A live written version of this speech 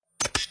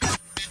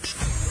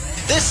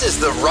This is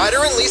the Ryder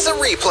and Lisa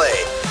replay.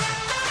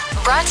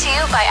 Brought to you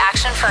by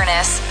Action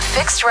Furnace.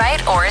 Fixed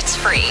right or it's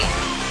free.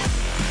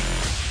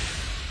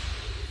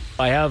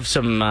 I have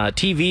some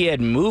TV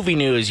and movie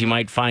news you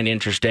might find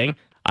interesting.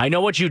 I Know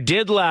What You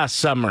Did Last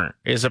Summer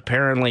is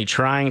apparently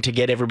trying to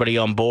get everybody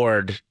on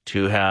board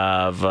to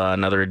have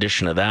another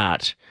edition of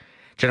that.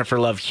 Jennifer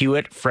Love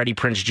Hewitt, Freddie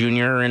Prinze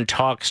Jr. are in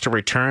talks to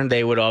return.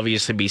 They would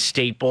obviously be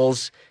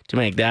staples to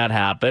make that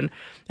happen.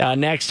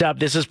 Next up,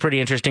 this is pretty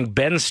interesting.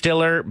 Ben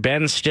Stiller,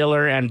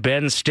 and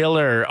Ben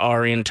Stiller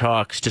are in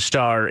talks to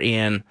star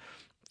in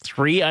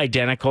Three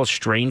Identical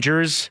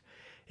Strangers.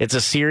 It's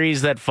a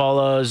series that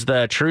follows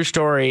the true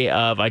story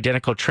of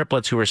identical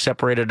triplets who were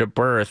separated at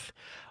birth,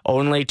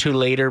 only to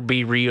later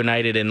be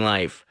reunited in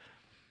life.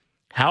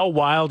 How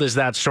wild is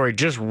that story?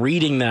 Just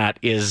reading that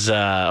is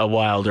a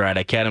wild ride.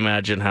 I can't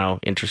imagine how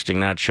interesting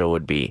that show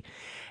would be.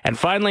 And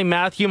finally,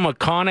 Matthew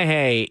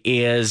McConaughey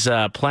is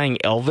playing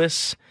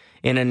Elvis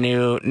in a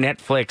new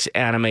Netflix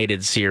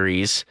animated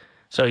series.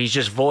 So he's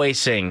just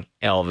voicing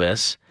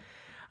Elvis.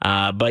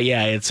 But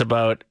yeah, it's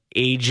about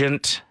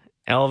Agent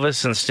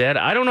Elvis instead.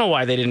 I don't know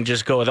why they didn't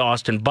just go with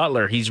Austin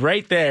Butler. He's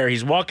right there.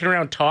 He's walking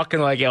around talking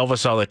like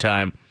Elvis all the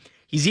time.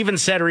 He's even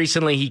said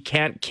recently he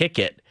can't kick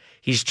it.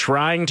 He's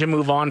trying to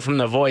move on from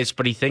the voice,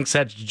 but he thinks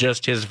that's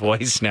just his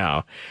voice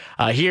now.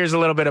 Here's a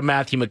little bit of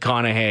Matthew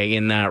McConaughey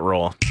in that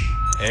role.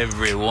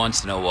 Every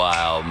once in a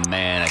while,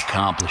 man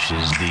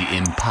accomplishes the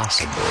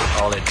impossible.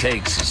 All it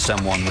takes is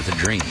someone with a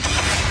dream.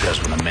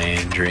 Because when a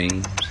man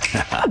dreams,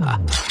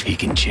 he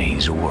can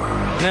change the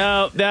world.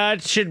 No,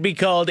 that should be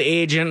called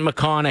Agent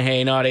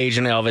McConaughey, not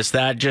Agent Elvis.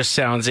 That just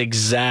sounds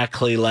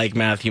exactly like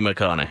Matthew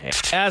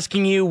McConaughey.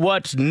 Asking you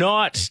what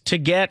not to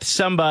get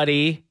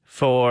somebody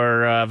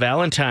for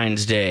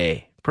Valentine's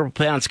Day.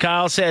 Purple Pounds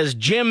Kyle says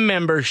gym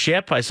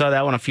membership. I saw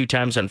that one a few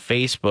times on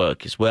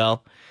Facebook as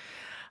well.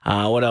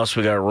 What else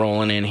we got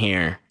rolling in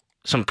here?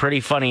 Some pretty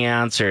funny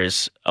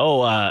answers.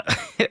 Oh,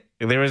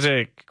 there was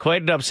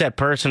quite an upset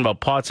person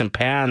about pots and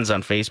pans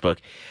on Facebook.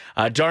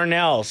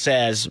 Darnell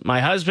says, my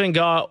husband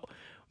got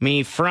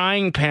me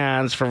frying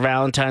pans for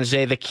Valentine's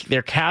Day.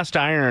 They're cast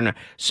iron,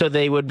 so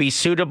they would be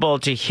suitable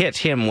to hit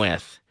him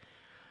with.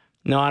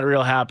 Not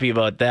real happy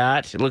about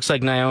that. It looks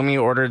like Naomi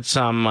ordered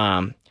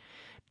some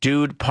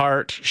dude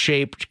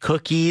part-shaped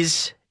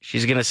cookies.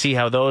 She's going to see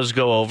how those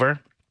go over.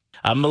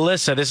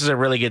 Melissa, this is a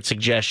really good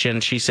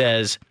suggestion. She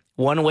says,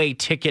 one-way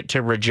ticket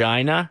to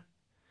Regina.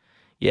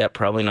 Yeah,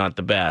 probably not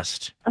the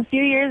best. A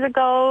few years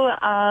ago,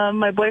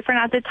 my boyfriend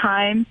at the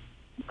time,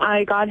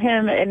 I got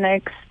him an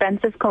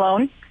expensive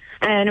cologne,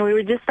 and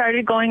we just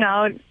started going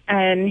out,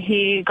 and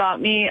he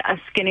got me a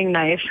skinning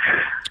knife.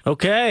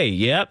 Okay,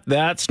 yep,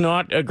 that's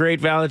not a great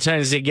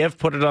Valentine's Day gift.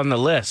 Put it on the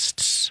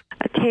list.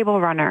 A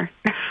table runner.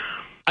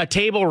 A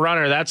table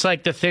runner, that's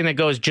like the thing that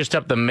goes just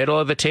up the middle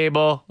of the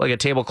table, like a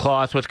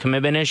tablecloth with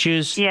commitment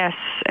issues? Yes,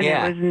 and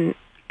yeah. It was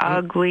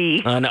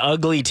ugly. An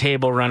ugly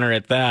table runner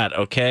at that,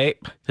 okay?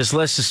 This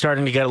list is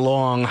starting to get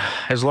long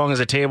as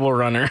a table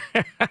runner.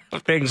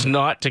 Things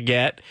not to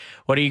get.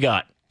 What do you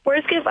got?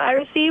 Worst gift I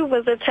received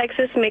was a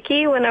Texas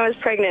Mickey when I was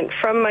pregnant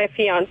from my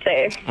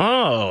fiance.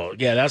 Oh,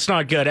 yeah, that's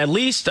not good. At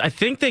least I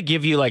think they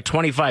give you like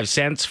 25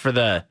 cents for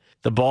the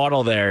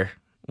bottle there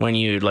when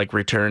you like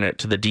return it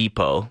to the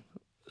depot.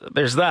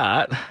 There's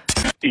that.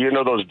 You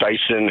know those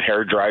Dyson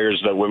hair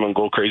dryers that women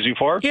go crazy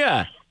for?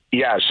 Yeah.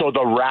 Yeah, so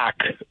the rack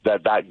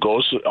that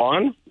goes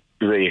on,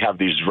 they have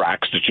these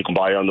racks that you can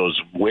buy on those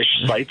Wish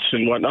sites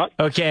and whatnot.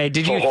 Okay,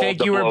 did you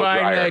think you were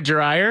buying a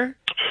dryer?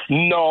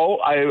 No,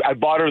 I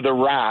bought her the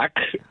rack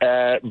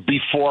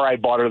before I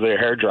bought her the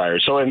hair dryer.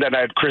 So, and then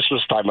at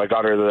Christmas time, I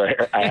got her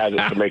I had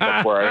it to make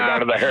up for her. I got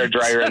her the hair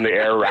dryer and the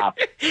air wrap.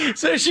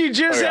 So she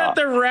just had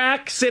the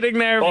rack sitting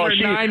there for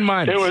 9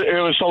 months. It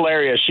was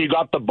hilarious. She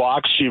got the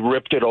box, she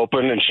ripped it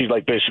open, and she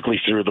like basically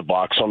threw the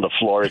box on the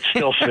floor. It's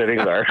still sitting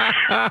there.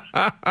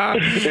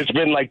 It's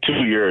been like 2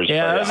 years.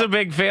 Yeah, that was a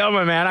big fail,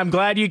 my man. I'm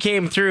glad you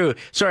came through.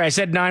 Sorry, I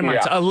said 9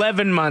 months. Yeah.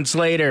 11 months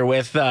later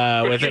with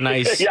a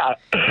nice,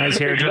 nice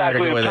hair dryer.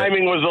 Exactly. The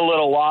timing was a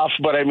little off,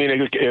 but I mean,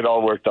 it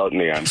all worked out in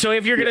the end. So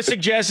if you're going to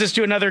suggest this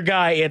to another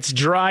guy, it's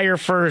dryer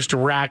first,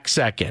 rack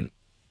second.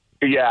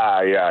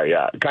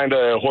 Yeah. Kind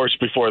of horse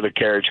before the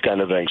carriage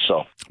kind of thing.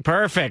 So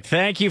perfect.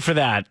 Thank you for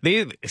that.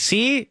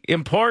 See,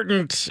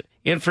 important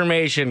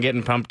information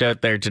getting pumped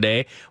out there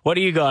today. What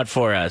do you got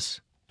for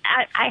us?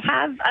 I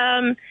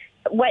have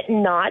what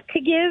not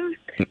to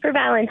give for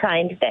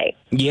Valentine's Day.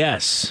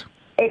 Yes.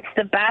 It's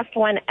the best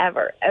one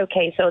ever.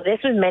 Okay, so this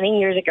was many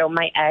years ago.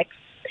 My ex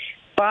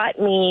bought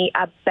me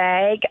a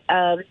bag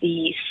of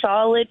the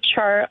solid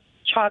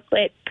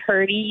chocolate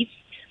Purdy's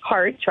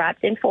hearts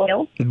wrapped in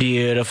foil.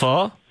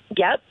 Beautiful.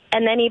 Yep.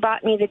 And then he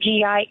bought me the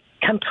GI,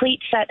 complete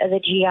set of the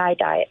GI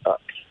diet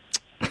books.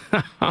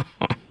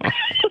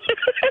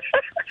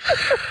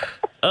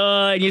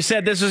 And you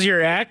said this was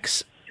your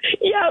ex?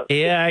 Yep.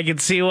 Yeah, I can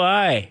see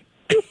why.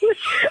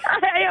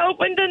 I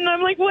opened it and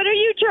I'm like, what are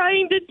you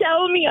trying to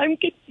tell me? I'm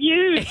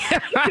confused.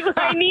 Do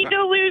I need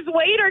to lose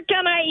weight or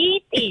can I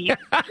eat these?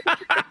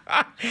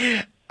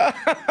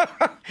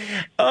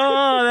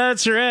 Oh,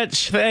 That's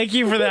rich. Thank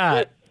you for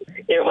that.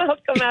 You're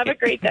welcome. Have a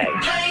great day.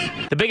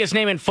 The biggest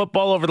name in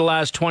football over the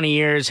last 20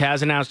 years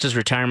has announced his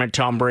retirement,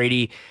 Tom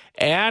Brady.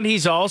 And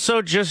he's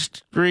also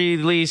just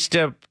released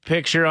a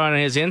picture on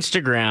his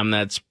Instagram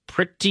that's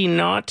pretty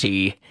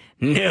naughty.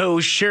 No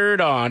shirt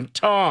on.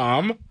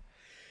 Tom,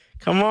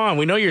 come on.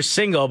 We know you're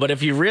single, but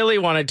if you really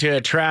wanted to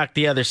attract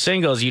the other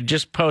singles, you'd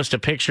just post a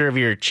picture of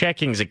your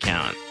checkings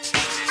account.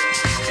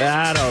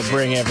 That'll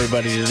bring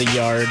everybody to the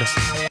yard.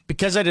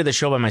 Because I did the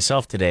show by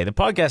myself today, the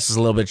podcast is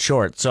a little bit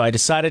short, so I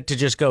decided to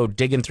just go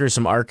digging through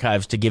some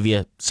archives to give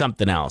you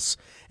something else.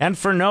 And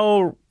for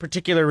no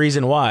particular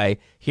reason why,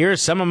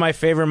 here's some of my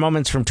favorite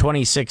moments from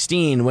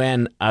 2016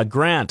 when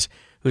Grant,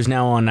 who's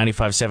now on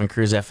 95.7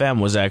 Cruise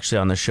FM, was actually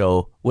on the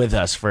show with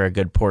us for a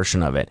good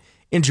portion of it.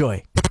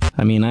 Enjoy.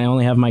 I mean, I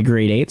only have my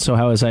grade 8, so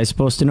how was I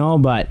supposed to know?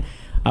 But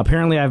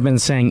apparently I've been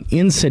saying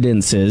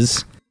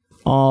incidences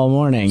all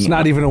morning. It's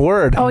not even a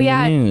word. Oh,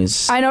 yeah.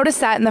 News. I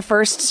noticed that in the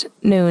first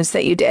news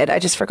that you did. I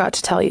just forgot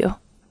to tell you.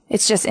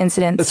 It's just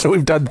incidents. So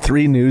we've done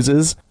 3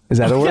 newses. Is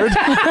that a word?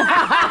 Dang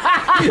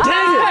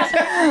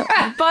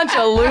it. Bunch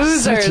of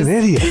losers. Such an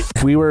idiot.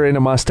 If we were in a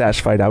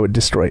mustache fight, I would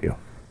destroy you.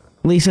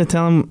 Lisa,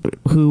 tell him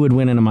who would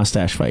win in a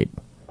mustache fight.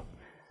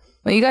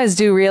 Well, you guys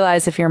do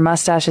realize if your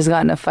mustache has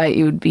gotten a fight,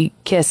 you would be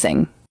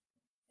kissing.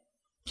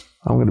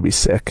 I'm going to be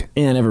sick.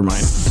 Yeah, never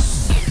mind.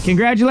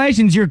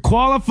 Congratulations, you're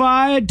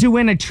qualified to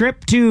win a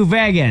trip to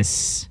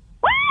Vegas.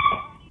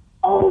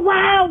 Oh,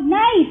 wow,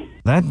 nice.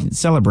 That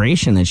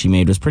celebration that she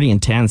made was pretty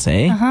intense,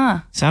 eh? Uh-huh.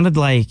 Sounded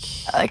like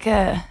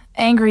a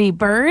angry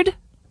bird?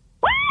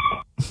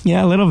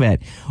 Yeah, a little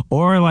bit.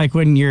 Or like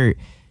when you're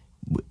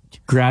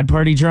grad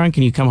party drunk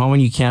and you come home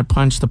and you can't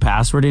punch the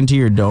password into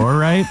your door,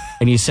 right?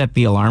 And you set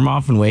the alarm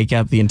off and wake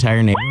up the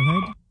entire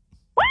neighborhood.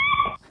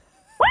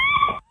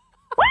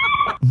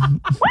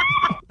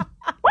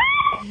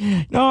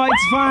 No,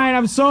 it's fine.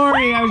 I'm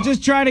sorry. I was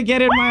just trying to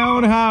get in my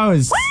own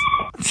house.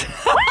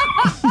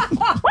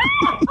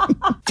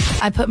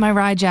 I put my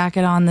rye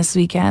jacket on this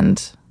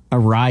weekend. A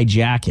rye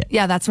jacket?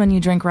 Yeah, that's when you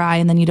drink rye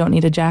and then you don't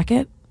need a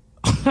jacket.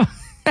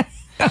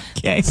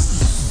 Okay.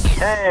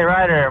 Hey,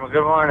 Ryder.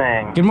 Good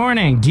morning. Good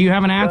morning. Do you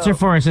have an answer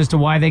for us as to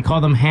why they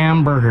call them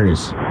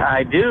hamburgers?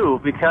 I do,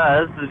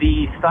 because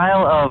the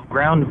style of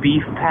ground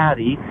beef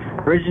patty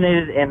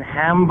originated in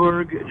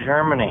Hamburg,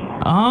 Germany.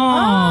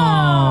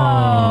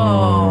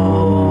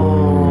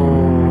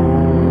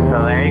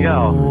 So there you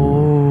go.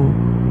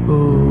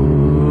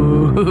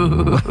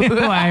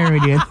 Why are we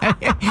doing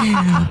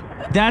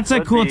that? That's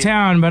a cool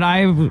town, but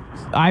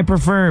I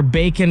prefer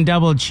bacon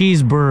double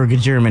cheeseburger,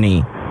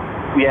 Germany.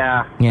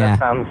 Yeah, that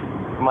sounds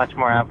much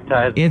more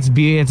appetizing.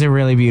 It's a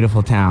really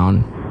beautiful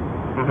town.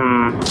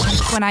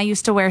 Mm-hmm. When I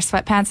used to wear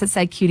sweatpants that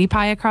said cutie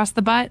pie across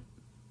the butt,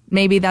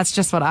 maybe that's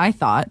just what I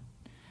thought.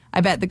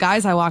 I bet the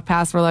guys I walked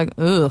past were like,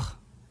 ugh.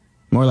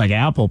 More like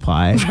apple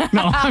pie.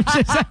 No,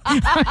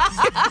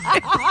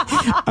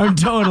 I'm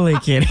totally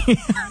kidding.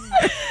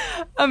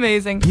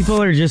 Amazing.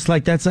 People are just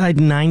like, that's like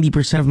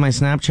 90% of my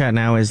Snapchat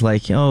now is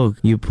like, oh,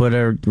 you put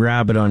a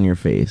rabbit on your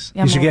face.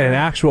 You should get an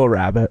actual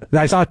rabbit.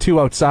 I saw 2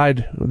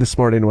 outside this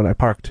morning when I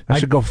parked. I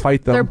should go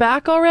fight them. They're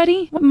back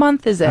already? What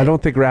month is it? I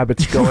don't think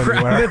rabbits go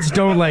anywhere. Rabbits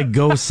don't like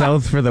go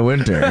south for the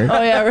winter.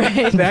 Oh, yeah,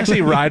 right. They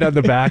actually ride on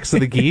the backs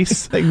of the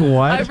geese. Like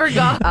what? I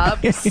forgot.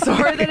 I'm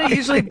sorry that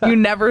usually you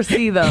never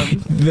see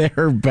them.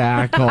 They're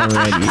back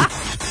already.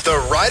 The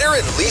Ryder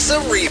and Lisa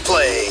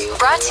replay.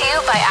 Brought to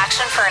you by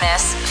Action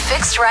Furnace.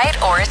 Fixed right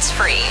or it's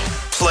free.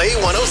 Play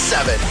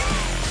 107.